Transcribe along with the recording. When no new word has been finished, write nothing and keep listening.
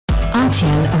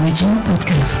RTL Original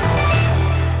Podcast.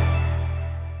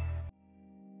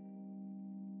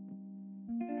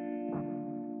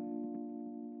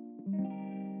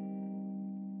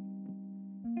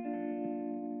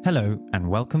 Hello, and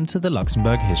welcome to the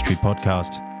Luxembourg History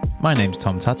Podcast. My name's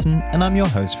Tom Tutton, and I'm your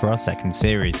host for our second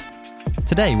series.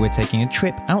 Today, we're taking a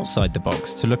trip outside the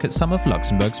box to look at some of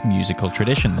Luxembourg's musical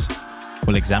traditions.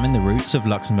 We'll examine the roots of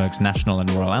Luxembourg's national and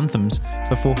royal anthems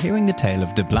before hearing the tale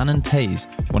of de Blain Thijs,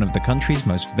 one of the country's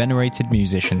most venerated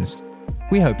musicians.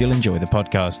 We hope you'll enjoy the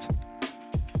podcast.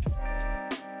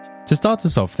 To start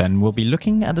us off then, we'll be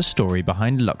looking at the story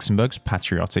behind Luxembourg's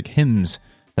patriotic hymns,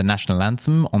 the national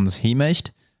anthem Ons Heimat,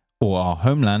 or Our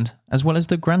Homeland, as well as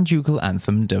the Grand Ducal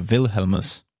anthem De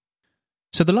Wilhelmus.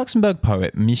 So the Luxembourg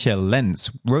poet Michel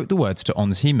Lens wrote the words to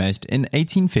Ons Heimat in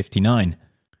 1859.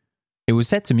 It was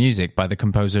set to music by the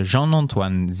composer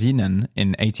Jean-Antoine Zinnen in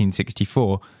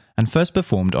 1864 and first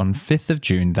performed on 5th of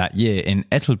June that year in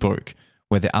Ettelbruck,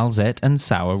 where the Alzette and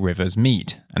Sauer rivers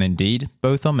meet, and indeed,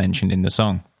 both are mentioned in the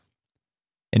song.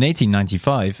 In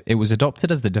 1895, it was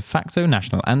adopted as the de facto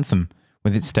national anthem,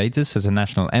 with its status as a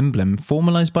national emblem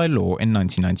formalised by law in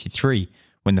 1993,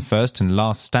 when the first and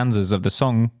last stanzas of the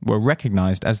song were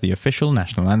recognised as the official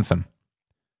national anthem.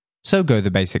 So go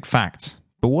the basic facts.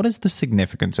 But what is the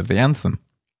significance of the anthem?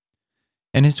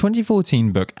 In his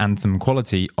 2014 book Anthem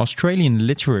Quality, Australian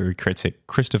literary critic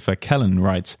Christopher Kellen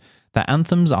writes that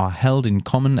anthems are held in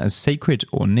common as sacred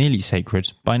or nearly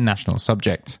sacred by national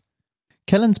subjects.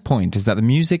 Kellen's point is that the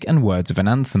music and words of an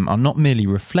anthem are not merely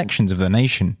reflections of the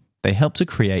nation, they help to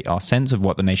create our sense of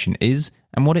what the nation is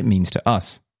and what it means to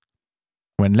us.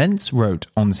 When Lens wrote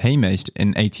Ons Heimat in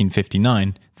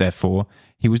 1859, therefore,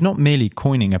 he was not merely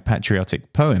coining a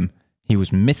patriotic poem, he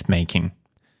was myth-making.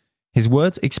 His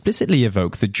words explicitly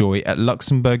evoke the joy at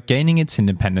Luxembourg gaining its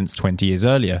independence 20 years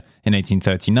earlier, in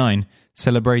 1839,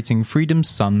 celebrating freedom's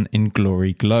sun in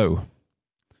glory glow.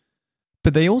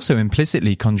 But they also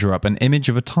implicitly conjure up an image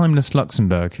of a timeless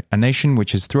Luxembourg, a nation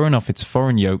which has thrown off its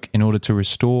foreign yoke in order to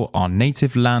restore our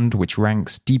native land which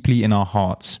ranks deeply in our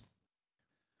hearts.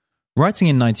 Writing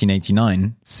in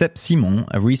 1989, Sepp Simon,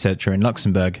 a researcher in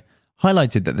Luxembourg,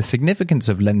 highlighted that the significance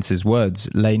of Lens's words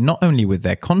lay not only with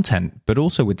their content, but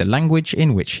also with the language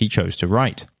in which he chose to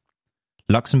write.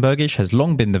 Luxembourgish has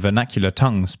long been the vernacular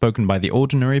tongue spoken by the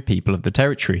ordinary people of the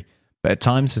territory, but at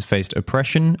times has faced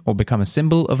oppression or become a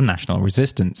symbol of national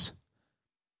resistance.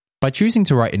 By choosing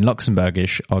to write in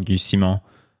Luxembourgish, argues Simon,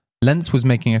 Lens was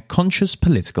making a conscious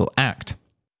political act.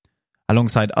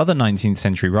 Alongside other 19th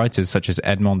century writers such as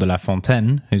Edmond de La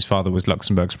Fontaine, whose father was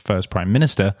Luxembourg's first prime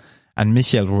minister, and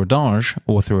Michel Rodange,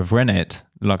 author of Renette,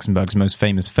 Luxembourg's most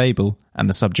famous fable, and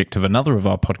the subject of another of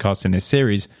our podcasts in this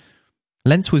series,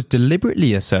 Lens was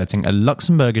deliberately asserting a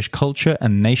Luxembourgish culture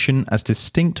and nation as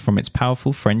distinct from its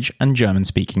powerful French and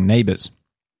German-speaking neighbours.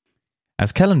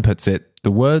 As Kellen puts it,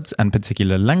 the words and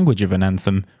particular language of an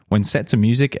anthem, when set to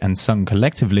music and sung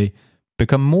collectively,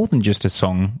 become more than just a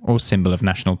song or symbol of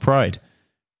national pride.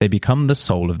 They become the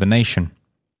soul of the nation.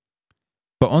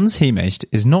 But Ons Heimat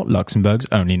is not Luxembourg's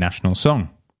only national song.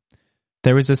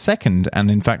 There is a second and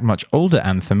in fact much older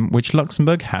anthem which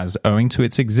Luxembourg has owing to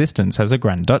its existence as a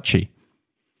Grand Duchy.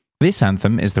 This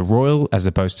anthem is the royal as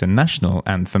opposed to national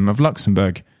anthem of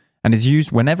Luxembourg and is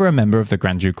used whenever a member of the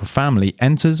Grand Ducal family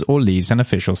enters or leaves an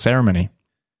official ceremony.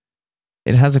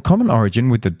 It has a common origin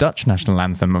with the Dutch national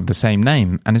anthem of the same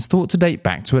name and is thought to date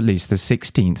back to at least the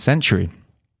 16th century.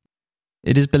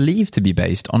 It is believed to be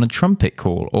based on a trumpet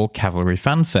call or cavalry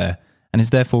fanfare, and is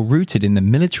therefore rooted in the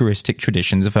militaristic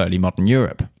traditions of early modern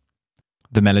Europe.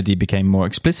 The melody became more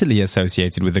explicitly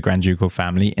associated with the Grand Ducal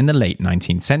family in the late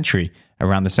 19th century,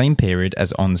 around the same period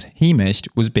as Ons Heimat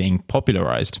was being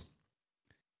popularised.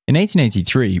 In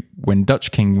 1883, when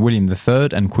Dutch King William III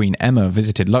and Queen Emma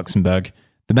visited Luxembourg,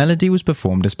 the melody was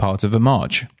performed as part of a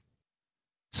march.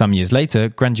 Some years later,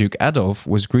 Grand Duke Adolf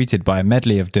was greeted by a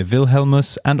medley of De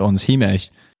Wilhelmus and Ons Heimat,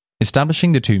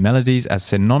 establishing the two melodies as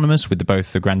synonymous with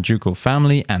both the Grand Ducal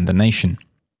family and the nation.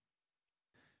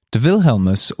 De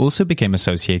Wilhelmus also became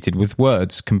associated with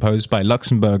words composed by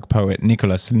Luxembourg poet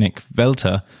Nicolas Nick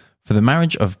Welter for the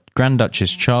marriage of Grand Duchess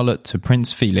Charlotte to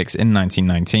Prince Felix in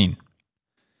 1919.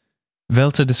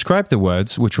 Welter described the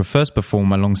words, which were first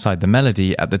performed alongside the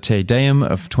melody at the Te Deum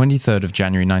of 23rd of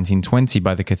January 1920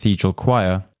 by the Cathedral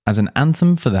Choir, as an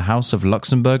anthem for the House of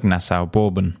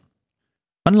Luxembourg-Nassau-Bourbon.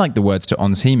 Unlike the words to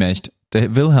Ons Heimat, De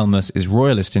Wilhelmus is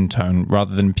royalist in tone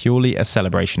rather than purely a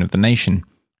celebration of the nation.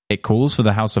 It calls for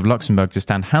the House of Luxembourg to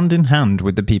stand hand in hand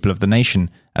with the people of the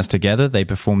nation, as together they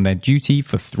perform their duty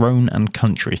for throne and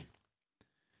country.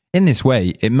 In this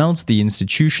way, it melds the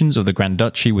institutions of the Grand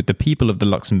Duchy with the people of the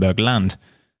Luxembourg land.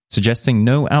 suggesting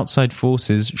no outside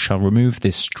forces shall remove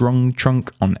this strong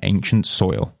trunk on ancient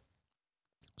soil.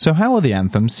 So how are the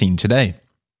anthems seen today?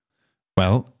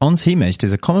 Well, Ons Heemecht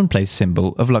is a commonplace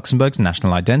symbol of Luxembourg's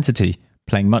national identity,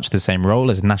 playing much the same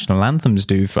role as national anthems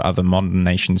do for other modern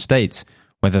nation-states,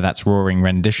 whether that's roaring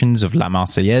renditions of La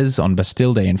Marseillaise on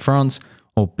Bastille Day in France,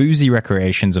 or boozy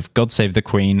recreations of God Save the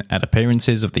Queen at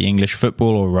appearances of the English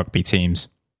football or rugby teams.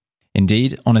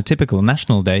 Indeed, on a typical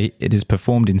national day, it is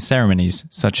performed in ceremonies,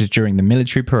 such as during the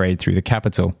military parade through the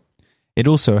capital. It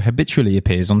also habitually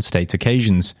appears on state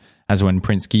occasions, as when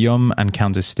Prince Guillaume and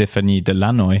Countess Stéphanie de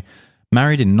Lannoy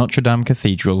married in Notre Dame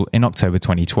Cathedral in October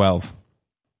 2012.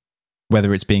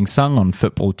 Whether it's being sung on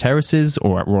football terraces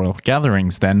or at royal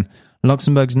gatherings, then,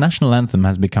 Luxembourg's national anthem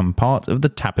has become part of the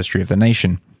tapestry of the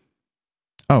nation.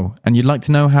 Oh, and you'd like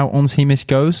to know how Ons Heemecht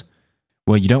goes?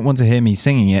 Well, you don't want to hear me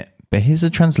singing it, but here's a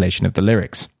translation of the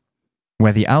lyrics.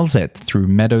 Where the Alzette through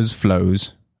meadows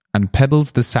flows, and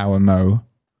pebbles the sour mow,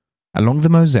 along the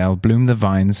Moselle bloom the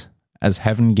vines, as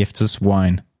heaven gifts us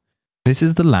wine. This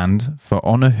is the land, for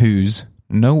honour whose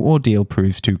no ordeal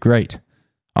proves too great,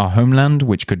 our homeland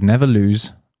which could never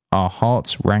lose, our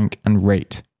hearts rank and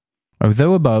rate.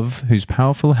 Although above, whose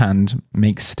powerful hand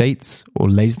makes states or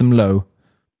lays them low,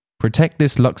 protect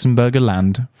this Luxembourger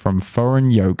land from foreign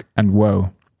yoke and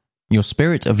woe. Your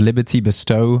spirit of liberty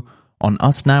bestow on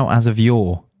us now as of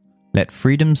yore. Let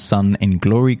freedom's sun in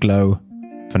glory glow,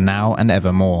 for now and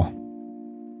evermore.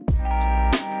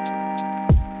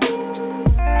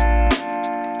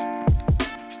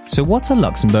 So what are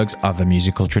Luxembourg's other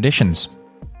musical traditions?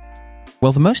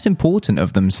 Well, the most important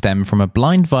of them stem from a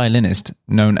blind violinist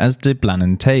known as de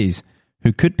Blannen-Theys,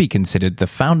 who could be considered the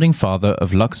founding father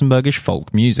of Luxembourgish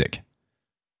folk music.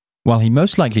 While he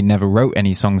most likely never wrote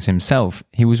any songs himself,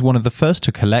 he was one of the first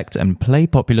to collect and play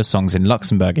popular songs in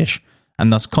Luxembourgish,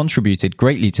 and thus contributed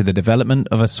greatly to the development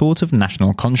of a sort of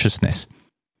national consciousness.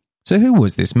 So who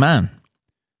was this man?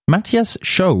 Matthias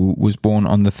Schou was born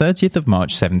on the 30th of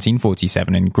March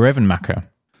 1747 in Grevenmacher.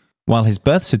 While his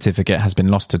birth certificate has been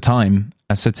lost to time,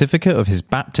 a certificate of his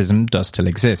baptism does still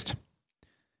exist.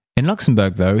 In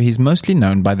Luxembourg, though, he's mostly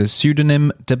known by the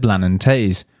pseudonym de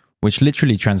Blannen-Theys, which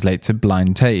literally translates to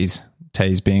blind Theys,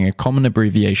 Theys being a common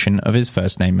abbreviation of his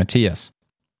first name Matthias.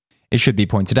 It should be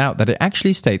pointed out that it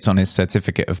actually states on his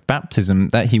certificate of baptism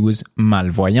that he was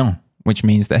malvoyant, which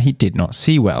means that he did not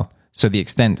see well, so the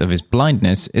extent of his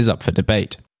blindness is up for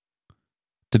debate.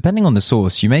 Depending on the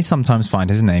source, you may sometimes find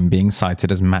his name being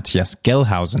cited as Matthias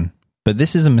Gellhausen, but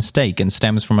this is a mistake and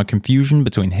stems from a confusion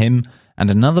between him and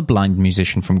another blind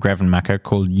musician from Grevenmacher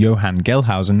called Johann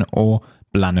Gellhausen or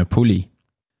Blanne-Pully.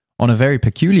 On a very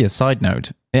peculiar side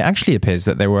note, it actually appears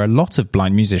that there were a lot of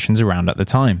blind musicians around at the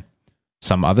time.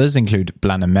 Some others include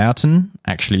Blanne Merten,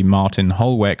 actually Martin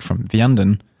Holweck from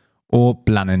Vianden, or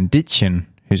Blannen Ditchen,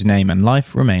 whose name and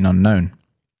life remain unknown.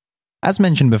 As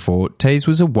mentioned before, Theys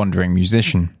was a wandering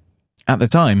musician. At the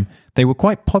time, they were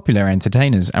quite popular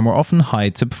entertainers and were often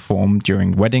hired to perform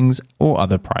during weddings or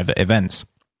other private events.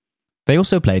 They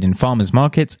also played in farmers'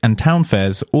 markets and town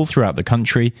fairs all throughout the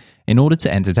country in order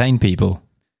to entertain people.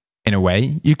 In a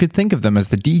way, you could think of them as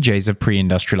the DJs of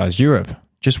pre-industrialized Europe,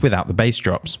 just without the bass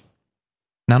drops.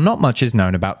 Now, not much is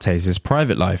known about Theys'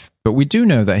 private life, but we do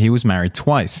know that he was married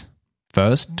twice.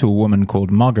 First, to a woman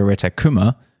called Margareta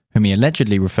Kummer, whom he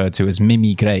allegedly referred to as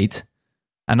Mimi Great,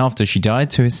 and after she died,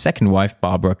 to his second wife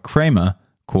Barbara Kramer,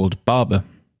 called Barbe.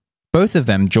 Both of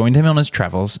them joined him on his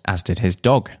travels, as did his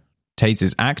dog.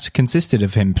 Theys' act consisted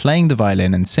of him playing the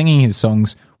violin and singing his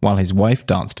songs while his wife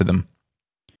danced to them.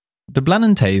 De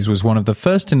Blannen-Theys was one of the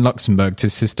first in Luxembourg to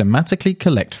systematically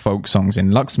collect folk songs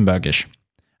in Luxembourgish,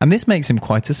 and this makes him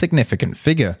quite a significant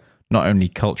figure, not only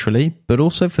culturally, but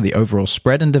also for the overall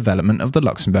spread and development of the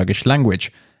Luxembourgish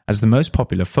language, as the most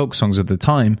popular folk songs of the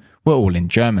time were all in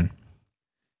German.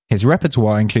 His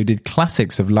repertoire included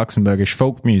classics of Luxembourgish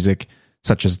folk music,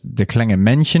 such as De Klenge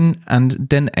Männchen and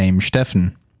Den Eim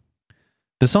Steffen.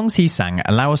 The songs he sang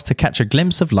allow us to catch a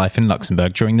glimpse of life in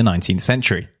Luxembourg during the 19th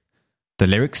century. The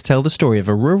lyrics tell the story of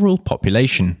a rural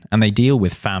population, and they deal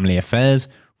with family affairs,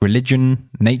 religion,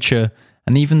 nature,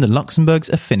 and even the Luxembourg's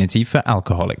affinity for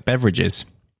alcoholic beverages.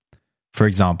 For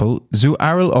example, Zu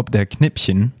Arel op der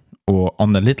Knipchen, or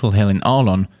On the Little Hill in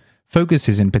Arlon,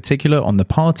 focuses in particular on the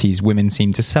parties women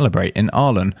seem to celebrate in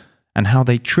Arlon, and how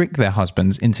they trick their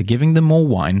husbands into giving them more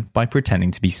wine by pretending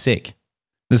to be sick.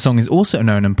 The song is also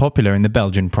known and popular in the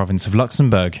Belgian province of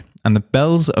Luxembourg, and the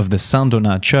bells of the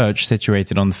Saint-Donat church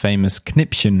situated on the famous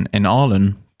Knipchen in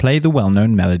Arlon play the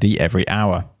well-known melody every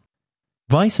hour.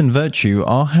 Vice and virtue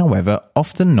are, however,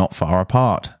 often not far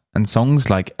apart, and songs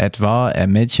like Etwa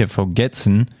Mädchen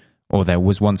vergessen or There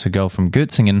Was Once a Girl from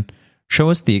Göttingen,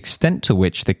 show us the extent to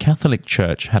which the Catholic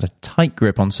Church had a tight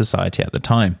grip on society at the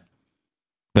time.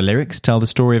 The lyrics tell the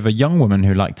story of a young woman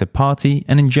who liked to party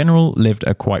and in general lived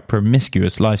a quite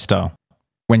promiscuous lifestyle.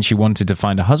 When she wanted to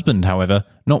find a husband, however,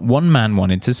 not one man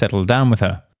wanted to settle down with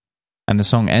her. And the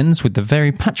song ends with the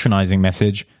very patronizing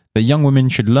message that young women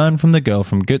should learn from the girl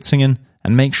from Göttingen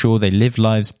and make sure they live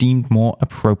lives deemed more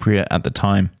appropriate at the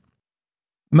time.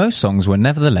 Most songs were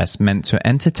nevertheless meant to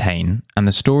entertain, and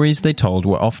the stories they told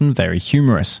were often very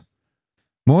humorous.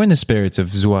 More in the spirit of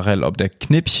Zoarel op de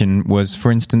Knipchen was,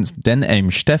 for instance, Den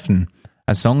Eim Steffen,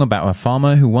 a song about a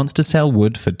farmer who wants to sell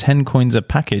wood for 10 coins a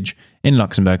package in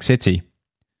Luxembourg City.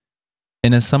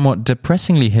 In a somewhat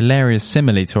depressingly hilarious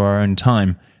simile to our own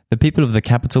time, the people of the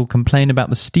capital complain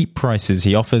about the steep prices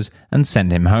he offers and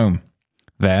send him home.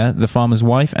 There, the farmer's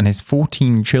wife and his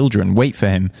 14 children wait for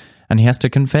him, and he has to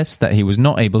confess that he was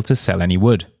not able to sell any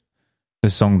wood. The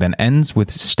song then ends with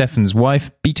Steffen's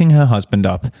wife beating her husband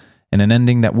up, in an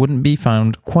ending that wouldn't be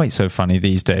found quite so funny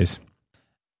these days.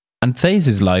 And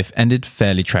Thijs' life ended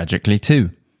fairly tragically too.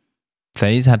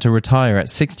 Thijs had to retire at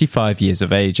 65 years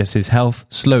of age as his health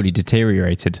slowly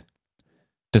deteriorated.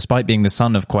 Despite being the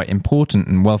son of quite important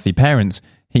and wealthy parents,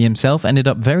 he himself ended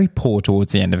up very poor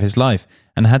towards the end of his life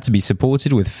and had to be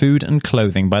supported with food and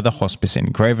clothing by the hospice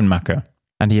in Grevenmacher.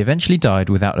 And he eventually died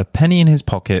without a penny in his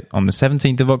pocket on the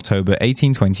 17th of October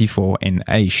 1824 in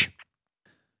Aisch.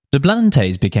 De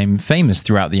Blanintheys became famous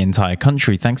throughout the entire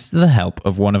country thanks to the help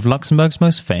of one of Luxembourg's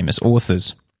most famous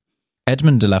authors.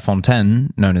 Edmond de La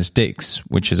Fontaine, known as Dix,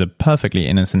 which is a perfectly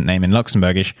innocent name in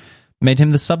Luxembourgish, made him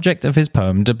the subject of his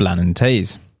poem De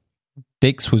Blanintheys.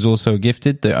 Dix was also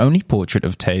gifted the only portrait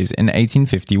of Thijs in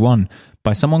 1851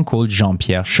 by someone called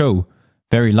Jean-Pierre Chaud,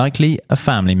 very likely a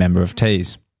family member of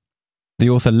Thijs. The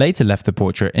author later left the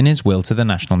portrait in his will to the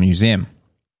National Museum.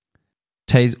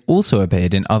 Thijs also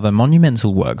appeared in other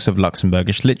monumental works of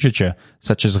Luxembourgish literature,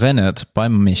 such as Rennert by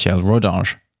Michel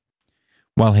Rodange.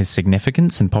 While his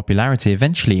significance and popularity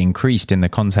eventually increased in the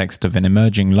context of an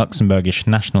emerging Luxembourgish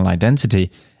national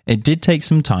identity, it did take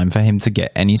some time for him to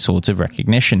get any sort of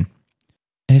recognition.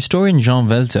 Historian Jean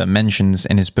Welter mentions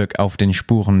in his book Auf den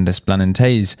Spuren des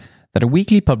Blanintheys that a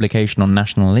weekly publication on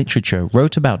national literature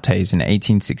wrote about Thijs in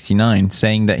 1869,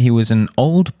 saying that he was an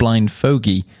old blind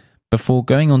fogey, before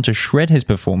going on to shred his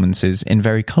performances in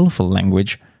very colourful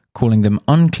language, calling them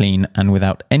unclean and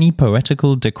without any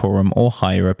poetical decorum or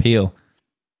higher appeal.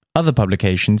 Other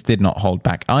publications did not hold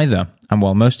back either, and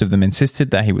while most of them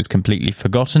insisted that he was completely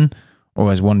forgotten,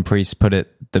 or as one priest put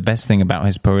it, the best thing about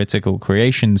his poetical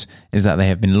creations is that they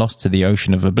have been lost to the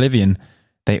ocean of oblivion,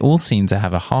 they all seem to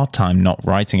have a hard time not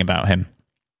writing about him.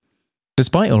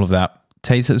 Despite all of that,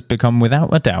 Thijs has become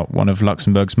without a doubt one of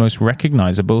Luxembourg's most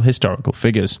recognisable historical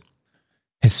figures.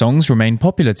 His songs remain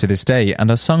popular to this day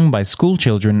and are sung by school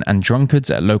children and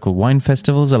drunkards at local wine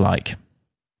festivals alike.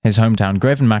 His hometown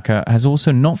Grevenmacher has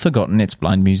also not forgotten its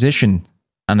blind musician,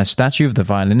 and a statue of the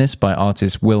violinist by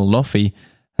artist Will Loffey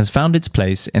has found its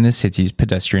place in the city's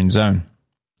pedestrian zone.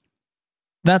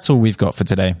 That's all we've got for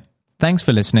today. Thanks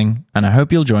for listening, and I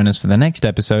hope you'll join us for the next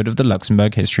episode of the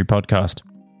Luxembourg History Podcast.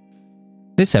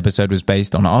 This episode was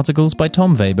based on articles by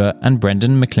Tom Weber and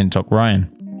Brendan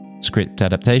McClintock-Ryan. Script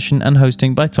adaptation and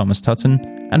hosting by Thomas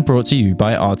Tutton, and brought to you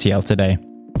by RTL Today.